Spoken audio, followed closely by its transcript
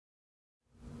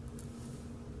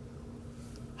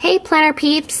Hey planner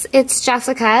peeps, it's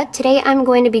Jessica. Today I'm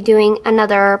going to be doing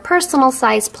another personal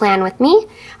size plan with me.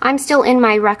 I'm still in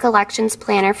my Recollections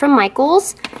planner from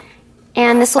Michaels,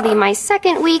 and this will be my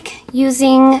second week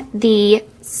using the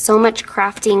So Much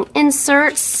Crafting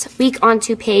inserts, week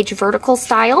onto page vertical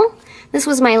style. This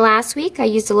was my last week. I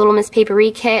used a Little Miss Paperie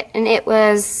kit and it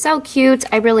was so cute.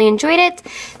 I really enjoyed it.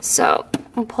 So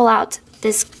I'll pull out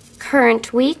this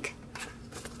current week.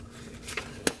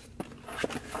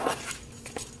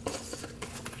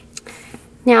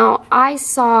 Now, I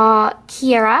saw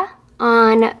Kiara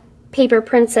on Paper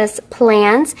Princess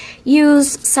Plans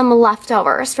use some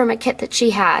leftovers from a kit that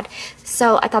she had.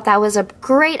 So I thought that was a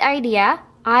great idea.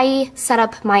 I set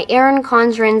up my Erin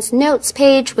Condren's notes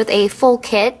page with a full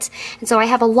kit, and so I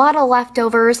have a lot of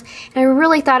leftovers, and I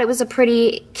really thought it was a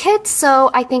pretty kit,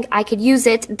 so I think I could use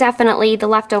it, definitely, the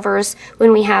leftovers,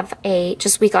 when we have a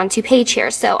just week on two page here.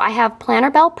 So I have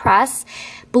Planner Belle Press,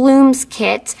 Bloom's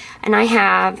kit, and I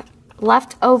have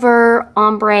leftover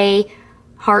ombre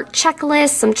heart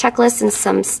checklists, some checklists and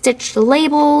some stitched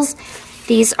labels.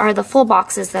 These are the full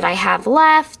boxes that I have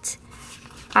left.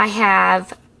 I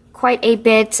have quite a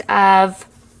bit of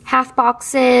half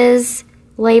boxes,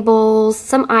 labels,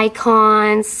 some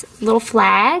icons, little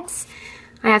flags.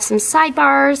 I have some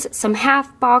sidebars, some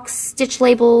half box stitch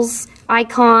labels,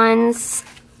 icons.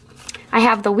 I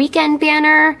have the weekend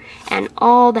banner and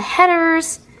all the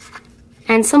headers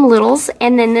and some littles,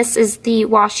 and then this is the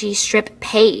washi strip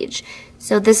page.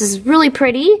 So this is really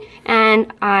pretty,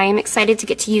 and I'm excited to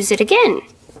get to use it again.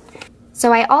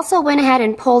 So I also went ahead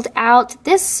and pulled out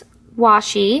this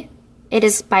washi. It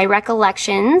is by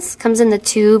Recollections, comes in the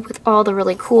tube with all the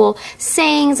really cool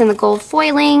sayings and the gold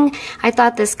foiling. I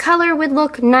thought this color would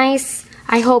look nice.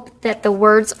 I hope that the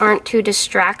words aren't too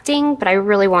distracting, but I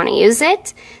really want to use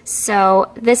it.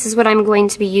 So this is what I'm going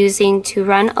to be using to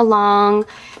run along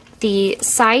the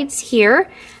sides here.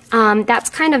 That's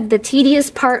kind of the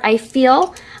tedious part, I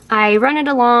feel. I run it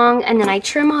along and then I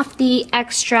trim off the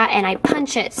extra and I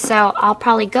punch it. So I'll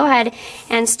probably go ahead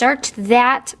and start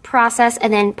that process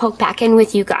and then poke back in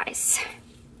with you guys.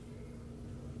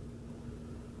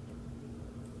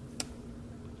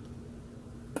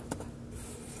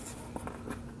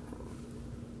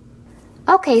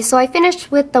 Okay, so I finished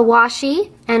with the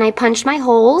washi and I punched my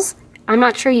holes. I'm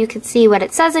not sure you could see what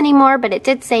it says anymore, but it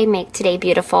did say Make Today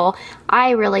Beautiful.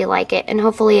 I really like it, and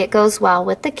hopefully it goes well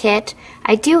with the kit.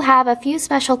 I do have a few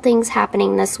special things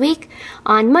happening this week.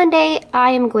 On Monday, I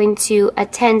am going to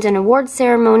attend an award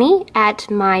ceremony at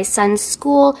my son's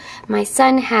school. My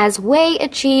son has way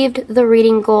achieved the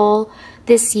reading goal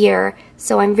this year,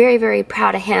 so I'm very, very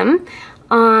proud of him.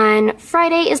 On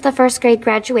Friday is the first grade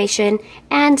graduation,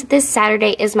 and this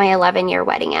Saturday is my 11-year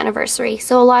wedding anniversary.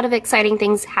 So a lot of exciting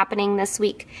things happening this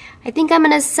week. I think I'm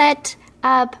going to set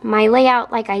up my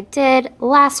layout like I did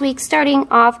last week, starting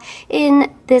off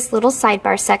in this little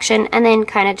sidebar section and then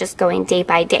kind of just going day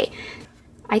by day.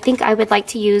 I think I would like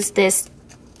to use this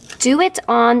Do It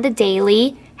on the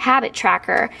Daily habit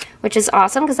tracker, which is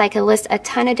awesome because I can list a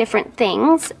ton of different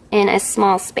things in a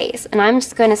small space. And I'm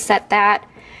just going to set that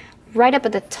right up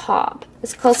at the top,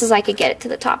 as close as I could get it to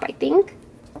the top, I think.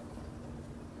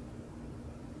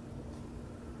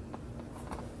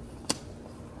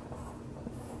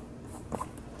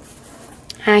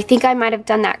 I think I might have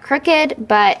done that crooked,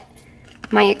 but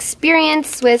my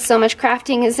experience with So Much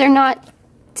Crafting is they're not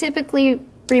typically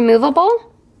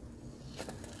removable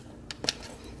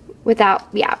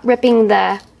without, ripping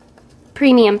the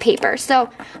premium paper. So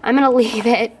I'm gonna leave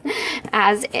it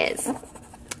as is.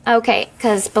 Okay,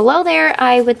 because below there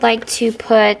I would like to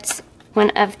put one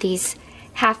of these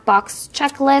half box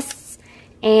checklists,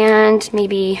 and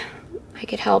maybe I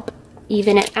could help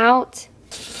even it out.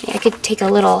 I could take a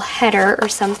little header or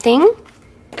something.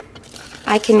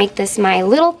 I can make this my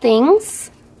little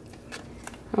things.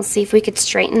 I'll see if we could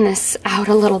straighten this out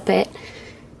a little bit.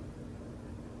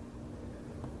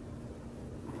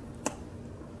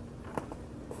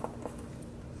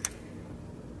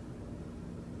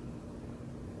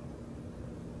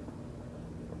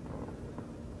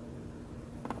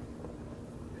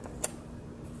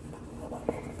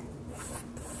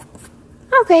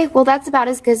 Okay, well that's about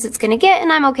as good as it's gonna get, and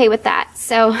I'm okay with that.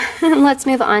 So let's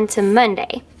move on to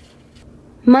Monday.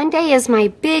 Monday is my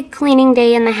big cleaning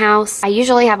day in the house. I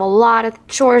usually have a lot of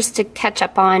chores to catch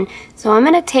up on. So I'm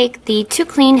gonna take the To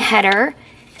Clean header,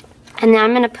 and then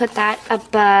I'm gonna put that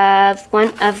above one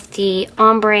of the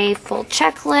ombre full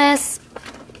checklists.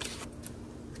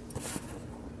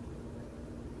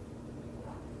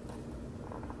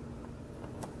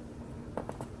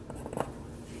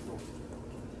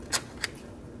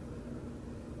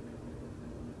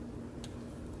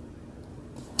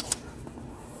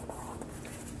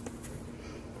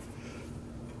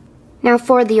 Now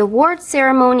for the award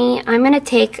ceremony, I'm going to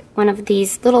take one of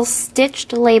these little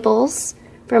stitched labels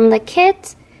from the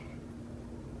kit,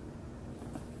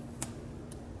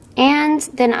 and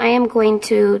then I am going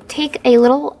to take a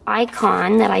little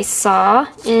icon that I saw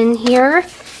in here.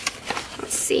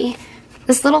 Let's see,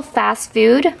 this little fast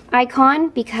food icon,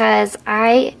 because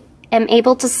I am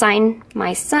able to sign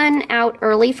my son out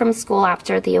early from school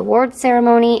after the award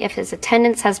ceremony if his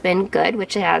attendance has been good,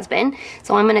 which it has been.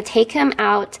 So I'm going to take him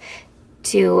out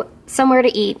to somewhere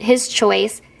to eat, his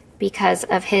choice, because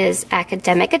of his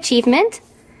academic achievement.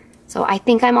 So I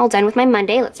think I'm all done with my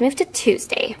Monday. Let's move to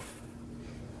Tuesday.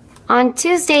 On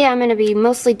Tuesday, I'm going to be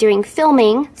mostly doing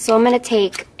filming, so I'm going to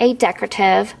take a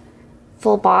decorative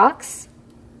full box.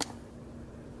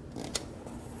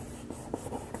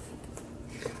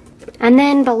 And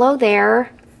then below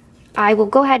there, I will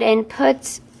go ahead and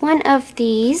put one of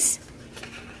these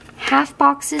half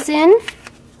boxes in.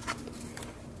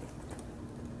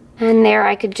 And there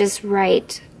I could just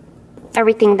write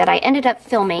everything that I ended up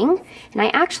filming. And I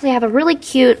actually have a really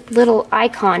cute little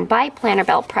icon by Planner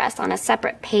Belle Press on a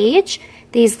separate page.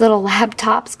 These little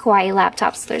laptops, kawaii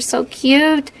laptops, they're so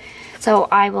cute. So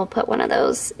I will put one of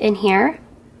those in here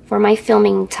for my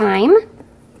filming time.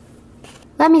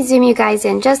 Let me zoom you guys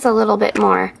in just a little bit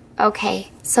more.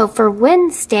 Okay, so for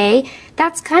Wednesday,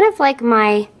 that's kind of like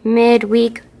my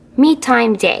midweek me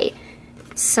time day.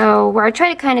 So where I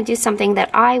try to kind of do something that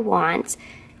I want,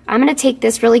 I'm going to take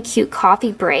this really cute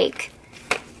coffee break.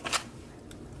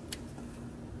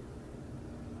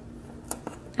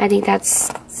 I think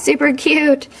that's super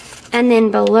cute. And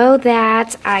then below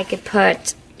that, I could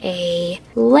put a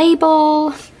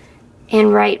label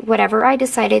and write whatever I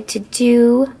decided to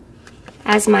do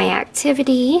as my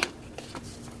activity.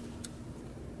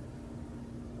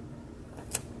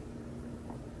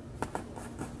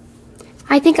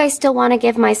 I think I still want to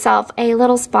give myself a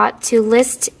little spot to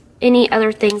list any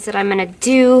other things that I'm going to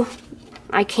do.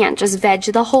 I can't just veg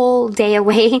the whole day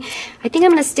away. I think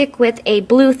I'm going to stick with a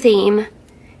blue theme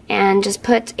and just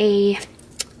put a,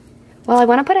 well, I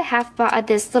want to put a half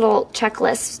this little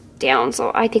checklist down,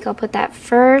 so I think I'll put that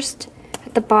first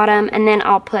at the bottom, and then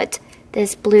I'll put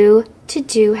this blue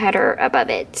to-do header above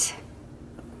it.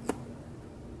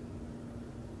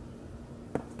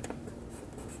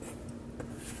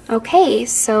 Okay,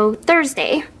 so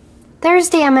Thursday.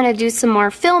 Thursday I'm going to do some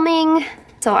more filming.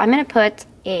 So I'm going to put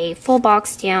a full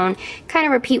box down, kind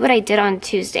of repeat what I did on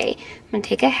Tuesday. I'm going to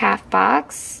take a half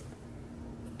box,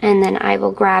 and then I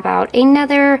will grab out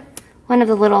another one of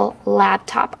the little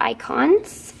laptop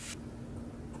icons.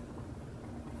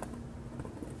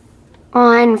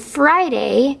 On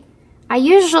Friday, I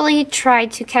usually try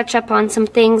to catch up on some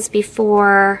things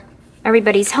before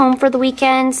everybody's home for the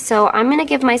weekend, so I'm going to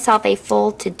give myself a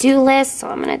full to-do list. So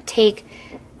I'm going to take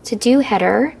to-do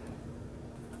header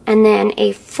and then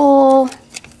a full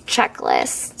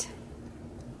checklist.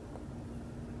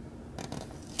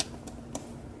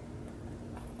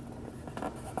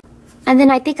 And then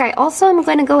I think I also am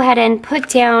going to go ahead and put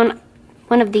down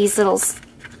one of these little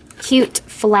cute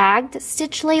flagged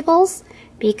stitch labels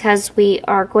because we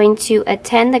are going to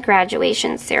attend the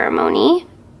graduation ceremony.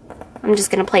 I'm just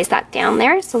going to place that down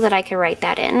there so that I can write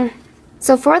that in.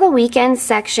 So for the weekend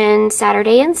section,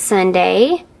 Saturday and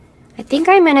Sunday, I think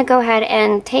I'm going to go ahead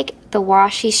and take the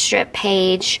washi strip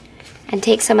page and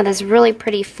take some of this really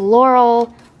pretty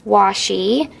floral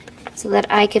washi so that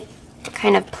I could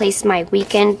kind of place my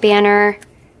weekend banner.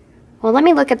 Well, let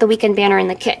me look at the weekend banner in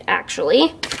the kit,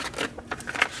 actually.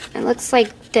 It looks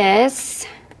like this.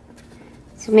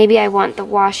 So maybe I want the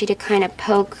washi to kind of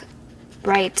poke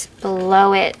right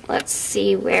below it. Let's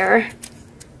see where.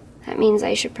 That means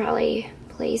I should probably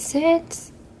place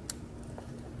it.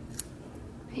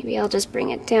 Maybe I'll just bring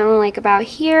it down like about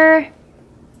here.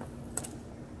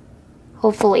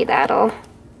 Hopefully that'll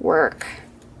work.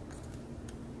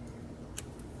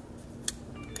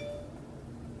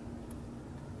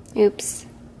 Oops,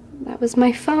 that was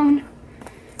my phone.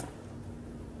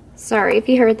 Sorry if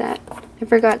you heard that. I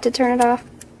forgot to turn it off.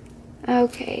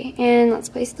 Okay, and let's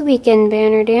place the weekend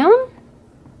banner down.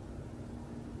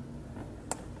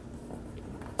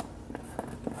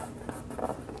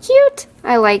 Cute!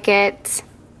 I like it.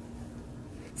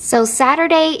 So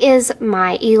Saturday is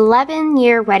my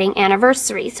 11-year wedding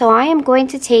anniversary. So I am going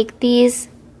to take these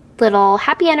little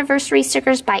happy anniversary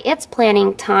stickers by It's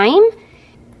Planning Time.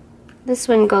 This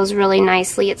one goes really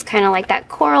nicely. It's kind of like that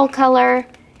coral color.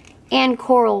 And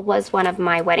coral was one of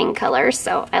my wedding colors,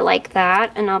 so I like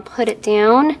that. And I'll put it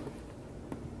down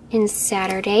in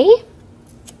Saturday.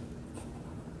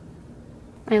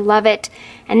 I love it.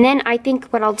 And then I think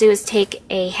what I'll do is take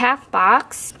a half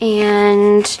box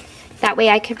and That way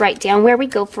I could write down where we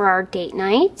go for our date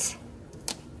night.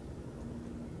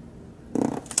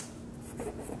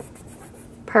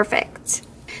 Perfect.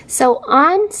 So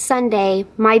on Sunday,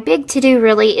 my big to-do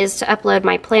really is to upload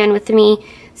my plan with me.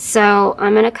 So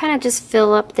I'm going to kind of just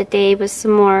fill up the day with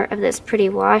some more of this pretty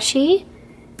washi.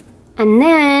 And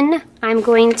then I'm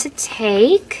going to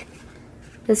take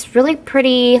this really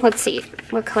pretty, let's see,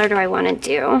 what color do I want to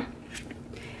do?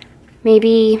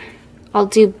 Maybe I'll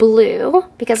do blue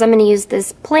because I'm going to use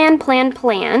this plan,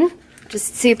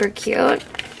 just super cute.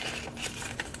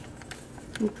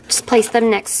 Just place them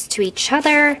next to each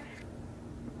other.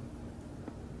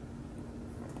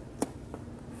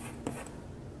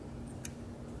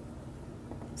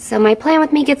 So my plan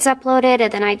with me gets uploaded,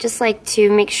 and then I just like to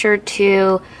make sure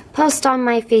to post on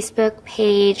my Facebook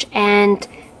page and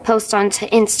post onto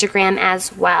Instagram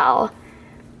as well.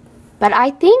 But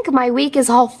I think my week is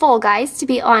all full, guys, to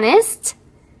be honest.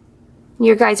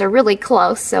 You guys are really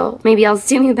close, so maybe I'll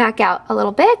zoom you back out a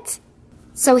little bit.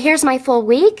 So here's my full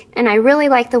week, and I really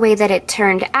like the way that it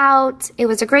turned out. It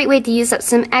was a great way to use up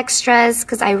some extras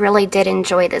because I really did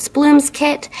enjoy this blooms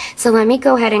kit. So let me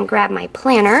go ahead and grab my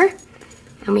planner,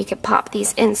 and we could pop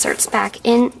these inserts back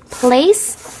in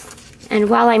place. And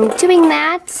while I'm doing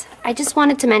that, I just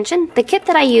wanted to mention the kit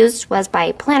that I used was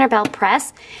by Belle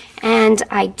Press, and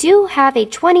I do have a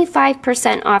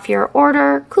 25% off your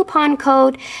order coupon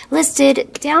code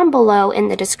listed down below in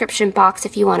the description box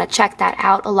if you want to check that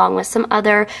out, along with some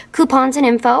other coupons and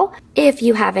info. If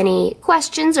you have any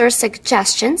questions or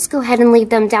suggestions, go ahead and leave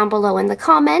them down below in the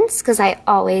comments because I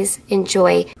always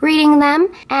enjoy reading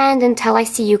them. And until I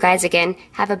see you guys again,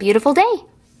 have a beautiful day.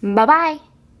 Bye-bye.